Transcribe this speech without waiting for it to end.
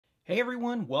Hey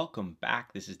everyone, welcome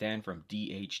back. This is Dan from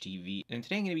DHTV, and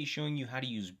today I'm going to be showing you how to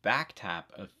use back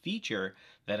tap, a feature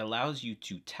that allows you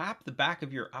to tap the back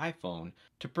of your iPhone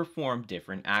to perform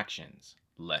different actions.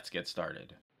 Let's get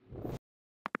started.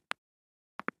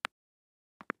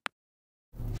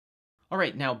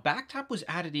 Alright, now back tap was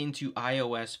added into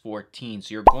iOS 14,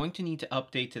 so you're going to need to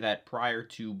update to that prior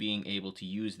to being able to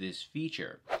use this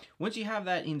feature. Once you have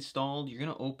that installed, you're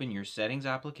going to open your settings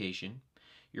application.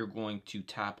 You're going to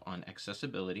tap on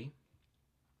accessibility,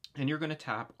 and you're going to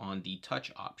tap on the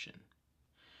touch option.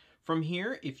 From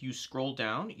here, if you scroll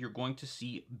down, you're going to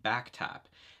see back tap,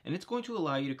 and it's going to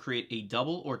allow you to create a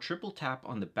double or triple tap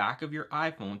on the back of your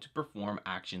iPhone to perform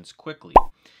actions quickly.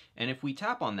 And if we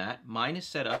tap on that, mine is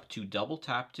set up to double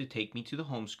tap to take me to the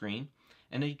home screen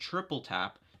and a triple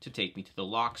tap to take me to the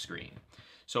lock screen.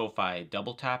 So if I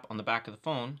double tap on the back of the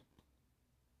phone,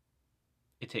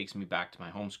 it takes me back to my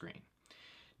home screen.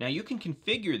 Now you can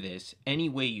configure this any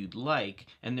way you'd like,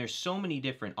 and there's so many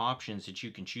different options that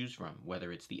you can choose from.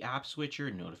 Whether it's the app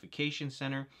switcher, notification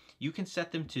center, you can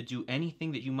set them to do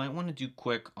anything that you might want to do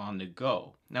quick on the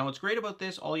go. Now what's great about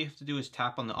this, all you have to do is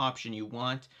tap on the option you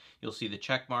want, you'll see the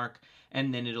check mark,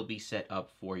 and then it'll be set up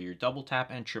for your double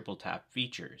tap and triple tap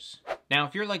features. Now,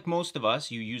 if you're like most of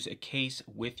us, you use a case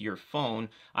with your phone.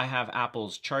 I have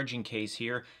Apple's charging case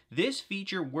here. This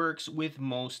feature works with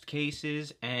most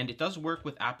cases, and it does work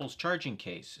with Apple's charging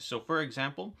case. So for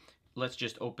example, let's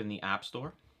just open the App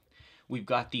Store. We've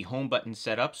got the home button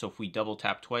set up, so if we double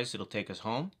tap twice, it'll take us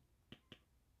home.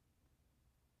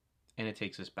 And it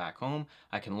takes us back home.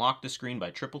 I can lock the screen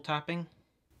by triple tapping.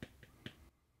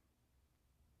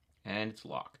 And it's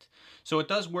locked. So it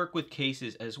does work with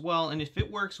cases as well, and if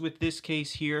it works with this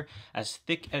case here, as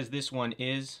thick as this one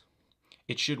is,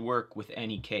 it should work with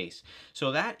any case.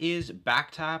 So that is back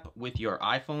tap with your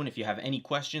iPhone. If you have any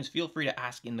questions, feel free to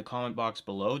ask in the comment box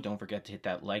below. Don't forget to hit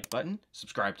that like button,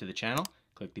 subscribe to the channel,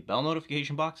 click the bell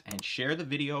notification box, and share the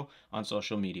video on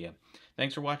social media.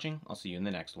 Thanks for watching. I'll see you in the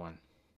next one.